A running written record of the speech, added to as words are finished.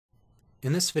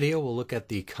In this video, we'll look at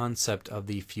the concept of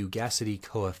the fugacity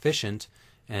coefficient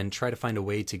and try to find a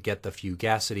way to get the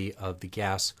fugacity of the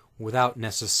gas without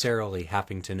necessarily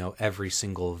having to know every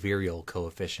single virial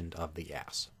coefficient of the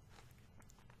gas.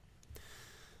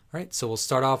 All right, so we'll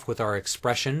start off with our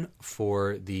expression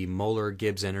for the molar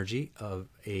Gibbs energy of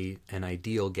an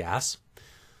ideal gas.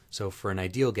 So for an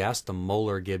ideal gas, the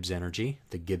molar Gibbs energy,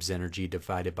 the Gibbs energy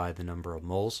divided by the number of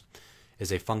moles,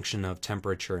 is a function of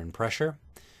temperature and pressure.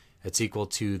 It's equal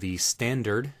to the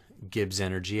standard Gibbs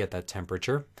energy at that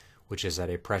temperature, which is at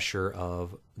a pressure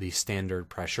of the standard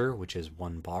pressure, which is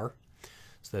 1 bar.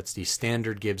 So that's the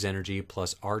standard Gibbs energy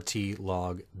plus RT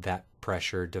log that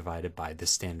pressure divided by the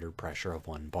standard pressure of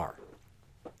 1 bar.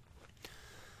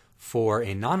 For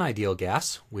a non-ideal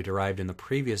gas, we derived in the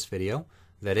previous video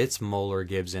that its molar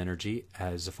Gibbs energy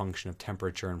as a function of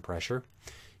temperature and pressure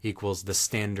equals the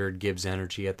standard Gibbs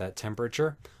energy at that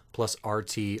temperature plus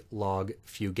RT log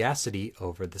fugacity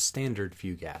over the standard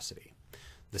fugacity.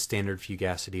 The standard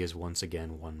fugacity is once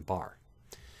again 1 bar.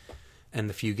 And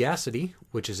the fugacity,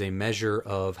 which is a measure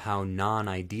of how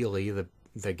non-ideally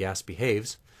the gas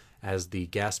behaves, as the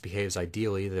gas behaves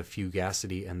ideally, the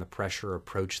fugacity and the pressure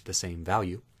approach the same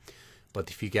value. But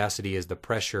the fugacity is the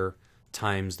pressure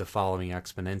times the following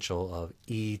exponential of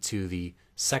e to the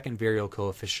second virial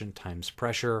coefficient times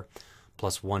pressure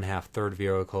plus 1/2 third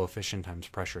virial coefficient times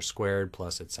pressure squared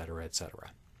plus etc.,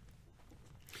 etc.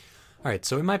 All right,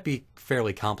 so it might be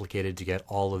fairly complicated to get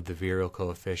all of the virial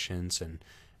coefficients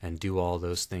and do all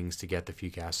those things to get the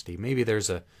fugacity. Maybe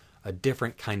there's a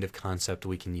different kind of concept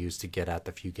we can use to get at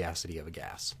the fugacity of a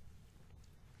gas.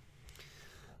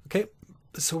 Okay,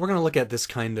 so we're going to look at this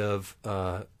kind of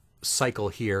cycle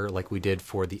here like we did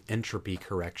for the entropy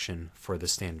correction for the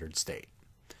standard state.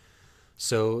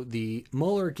 So the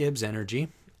molar Gibbs energy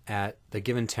at the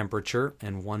given temperature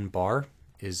and 1 bar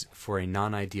is for a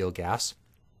non-ideal gas.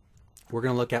 We're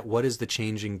going to look at what is the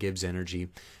change in Gibbs energy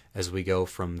as we go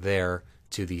from there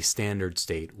to the standard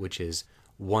state, which is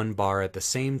 1 bar at the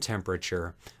same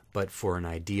temperature, but for an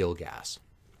ideal gas.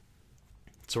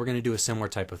 So we're going to do a similar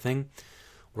type of thing.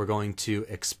 We're going to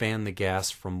expand the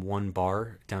gas from 1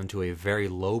 bar down to a very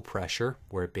low pressure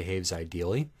where it behaves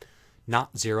ideally.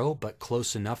 Not 0, but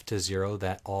close enough to 0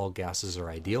 that all gases are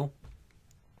ideal.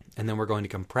 And then we're going to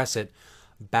compress it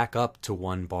back up to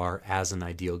 1 bar as an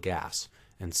ideal gas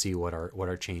and see what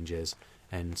our change is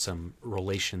and some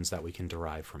relations that we can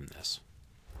derive from this.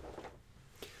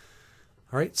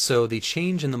 All right, so the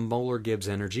change in the molar Gibbs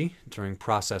energy during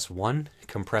process 1,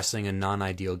 compressing a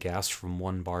non-ideal gas from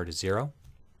 1 bar to 0.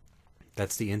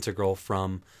 That's the integral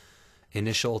from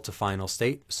initial to final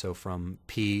state, so from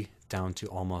P down to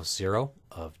almost 0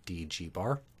 of dg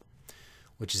bar,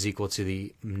 which is equal to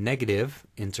the negative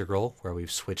integral, where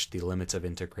we've switched the limits of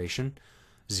integration,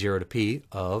 0 to P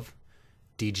of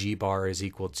dg bar is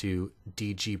equal to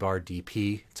dg bar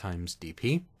dP times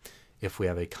dP, if we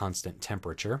have a constant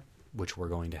temperature, which we're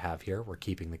going to have here. We're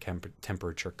keeping the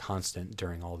temperature constant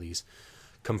during all these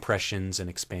compressions and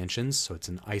expansions, so it's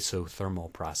an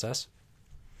isothermal process.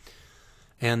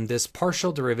 And this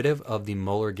partial derivative of the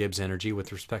molar Gibbs energy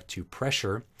with respect to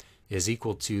pressure is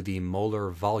equal to the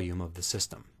molar volume of the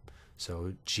system.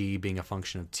 So G being a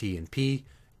function of T and P,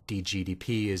 dG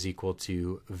dP is equal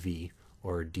to V,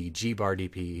 or dG bar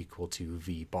dP equal to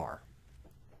V bar.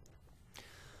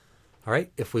 All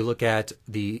right, if we look at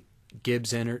the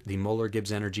molar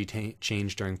Gibbs energy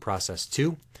change during process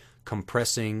 2,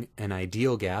 compressing an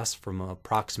ideal gas from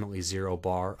approximately 0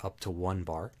 bar up to 1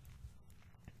 bar,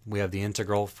 we have the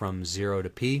integral from 0 to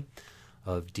P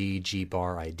of dg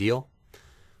bar ideal,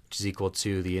 which is equal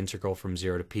to the integral from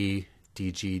 0 to P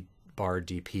dg bar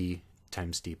dP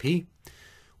times dP,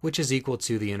 which is equal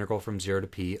to the integral from 0 to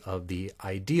P of the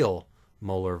ideal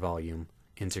molar volume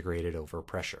integrated over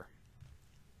pressure.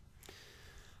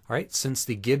 All right, since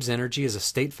the Gibbs energy is a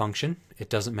state function, it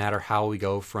doesn't matter how we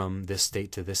go from this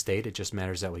state to this state, it just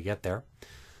matters that we get there.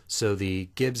 So the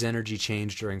Gibbs energy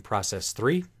change during process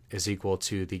 3 is equal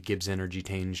to the Gibbs energy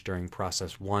change during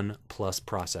process 1 plus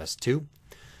process 2.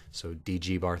 So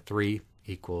dg bar 3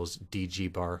 equals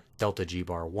dg bar delta g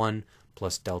bar 1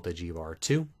 plus delta g bar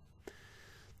 2.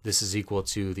 This is equal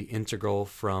to the integral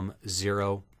from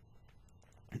 0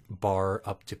 bar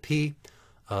up to P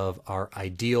of our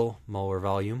ideal molar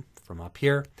volume from up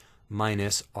here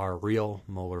minus our real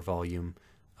molar volume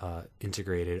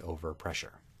integrated over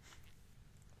pressure.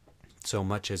 So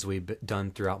much as we've done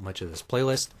throughout much of this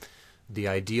playlist, the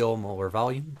ideal molar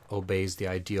volume obeys the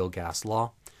ideal gas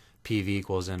law. PV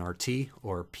equals nRT,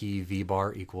 or PV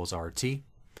bar equals RT.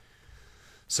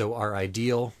 So our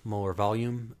ideal molar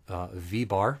volume, V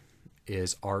bar,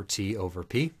 is RT over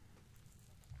P.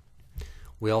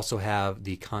 We also have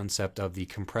the concept of the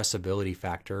compressibility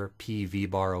factor, PV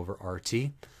bar over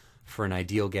RT. For an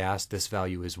ideal gas, this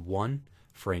value is 1.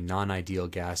 For a non-ideal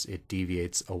gas, it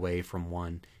deviates away from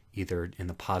 1, either in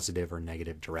the positive or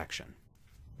negative direction.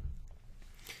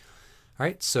 All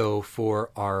right, so for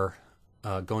our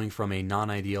going from a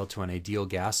non-ideal to an ideal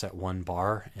gas at 1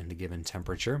 bar and a given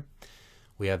temperature,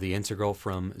 we have the integral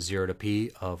from 0 to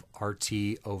P of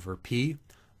RT over P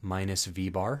minus V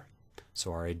bar.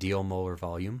 So our ideal molar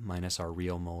volume minus our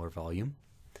real molar volume,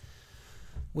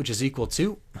 which is equal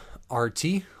to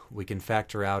RT. We can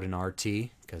factor out an RT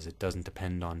because it doesn't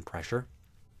depend on pressure,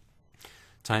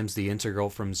 times the integral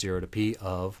from 0 to P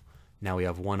of, now we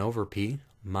have 1 over P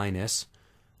minus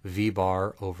V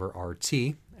bar over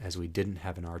RT, as we didn't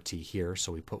have an RT here,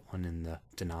 so we put 1 in the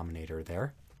denominator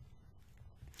there.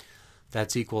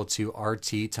 That's equal to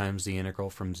RT times the integral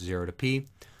from 0 to P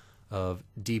of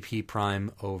dP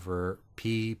prime over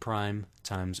P prime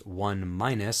times 1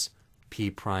 minus P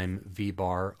prime V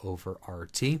bar over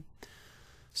RT.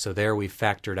 So there we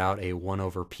factored out a 1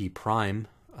 over P prime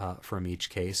from each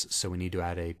case, so we need to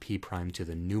add a P prime to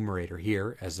the numerator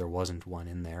here, as there wasn't one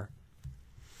in there.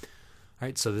 All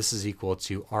right, so this is equal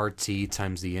to RT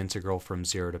times the integral from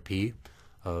 0 to P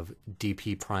of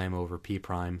dP prime over P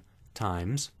prime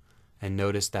times, and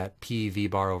notice that PV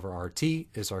bar over RT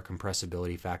is our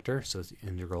compressibility factor, so it's the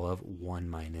integral of 1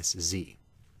 minus Z.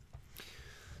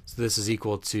 So this is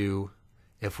equal to,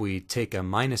 if we take a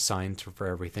minus sign for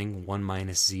everything, 1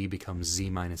 minus Z becomes Z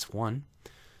minus 1.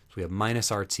 So we have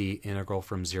minus RT integral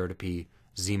from 0 to P,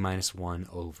 Z minus 1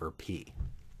 over P.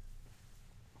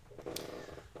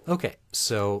 Okay,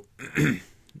 so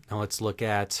now let's look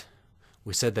at,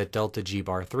 we said that delta G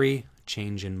bar 3,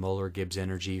 change in molar Gibbs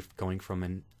energy going from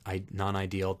an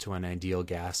non-ideal to an ideal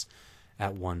gas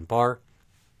at 1 bar,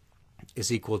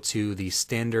 is equal to the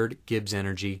standard Gibbs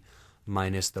energy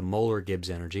minus the molar Gibbs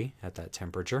energy at that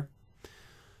temperature.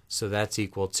 So that's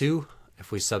equal to,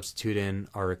 if we substitute in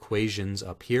our equations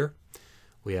up here,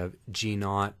 we have G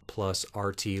naught plus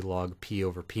RT log P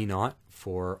over P naught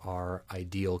for our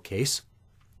ideal case,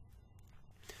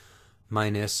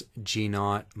 minus G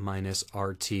naught minus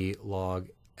RT log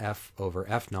F over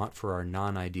F naught for our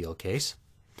non-ideal case.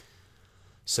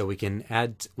 So we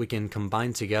can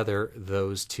combine together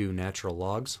those two natural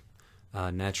logs.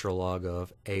 Natural log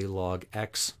of A log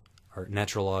X, or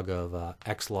natural log of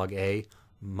X log A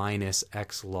minus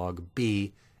X log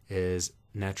B is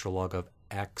natural log of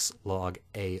X log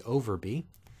A over B.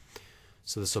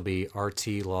 So this will be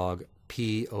RT log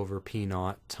P over P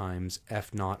naught times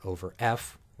F naught over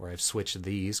F, where I've switched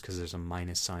these because there's a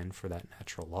minus sign for that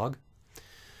natural log.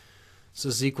 So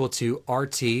this is equal to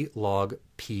RT log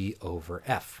P over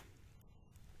F.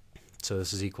 So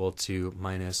this is equal to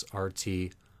minus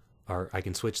RT, or I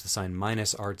can switch the sign,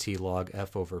 minus RT log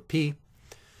F over P.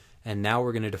 And now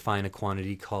we're going to define a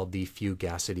quantity called the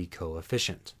Fugacity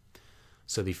Coefficient.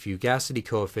 So the Fugacity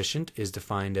Coefficient is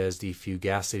defined as the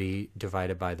fugacity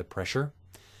divided by the pressure.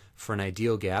 For an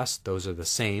ideal gas, those are the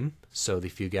same, so the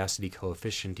Fugacity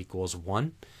Coefficient equals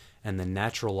 1, and the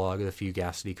natural log of the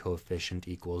Fugacity Coefficient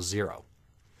equals 0.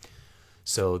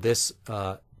 So this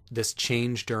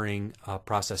change during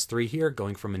process 3 here,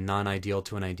 going from a non-ideal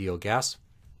to an ideal gas,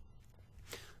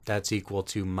 that's equal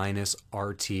to minus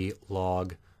RT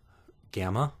log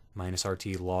gamma, minus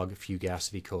RT log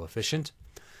Fugacity Coefficient.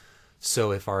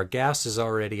 So if our gas is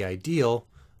already ideal,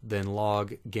 then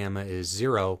log gamma is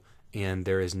 0, and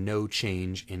there is no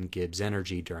change in Gibbs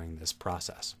energy during this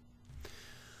process.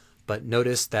 But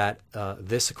notice that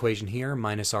this equation here,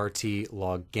 minus RT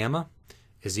log gamma,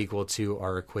 is equal to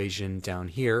our equation down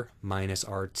here, minus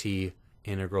RT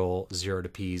integral 0 to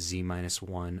P Z minus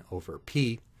 1 over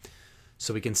P.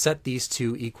 So we can set these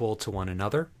two equal to one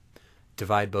another,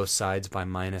 divide both sides by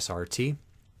minus RT,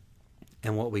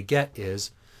 and what we get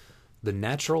is the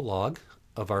natural log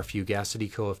of our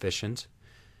Fugacity Coefficient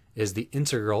is the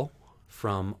integral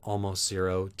from almost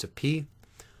 0 to P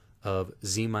of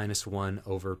Z minus 1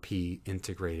 over P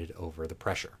integrated over the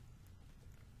pressure.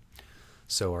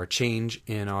 So our change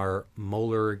in our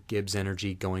molar Gibbs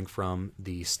energy going from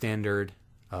the standard,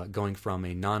 going from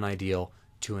a non-ideal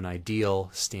to an ideal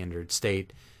standard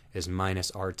state is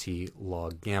minus RT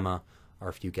log gamma,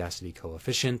 our Fugacity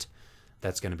Coefficient.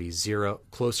 That's going to be 0,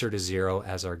 closer to 0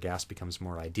 as our gas becomes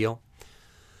more ideal.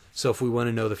 So if we want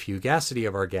to know the fugacity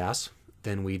of our gas,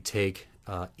 then we'd take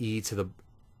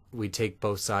we'd take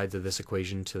both sides of this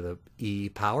equation to the e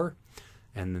power,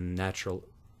 and then natural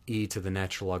e to the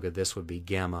natural log of this would be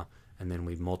gamma, and then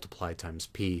we'd multiply times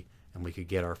p, and we could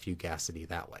get our fugacity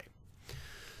that way.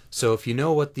 So if you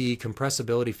know what the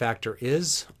compressibility factor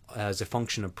is as a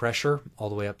function of pressure, all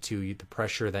the way up to the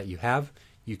pressure that you have,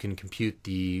 you can compute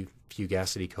the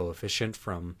fugacity coefficient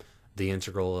from the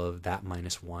integral of that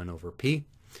minus 1 over p.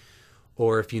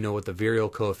 Or if you know what the virial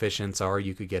coefficients are,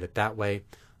 you could get it that way.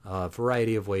 A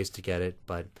variety of ways to get it,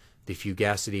 but the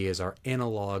fugacity is our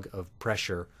analog of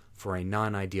pressure for a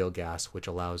non-ideal gas, which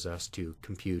allows us to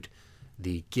compute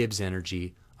the Gibbs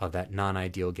energy of that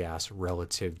non-ideal gas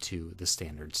relative to the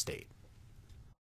standard state.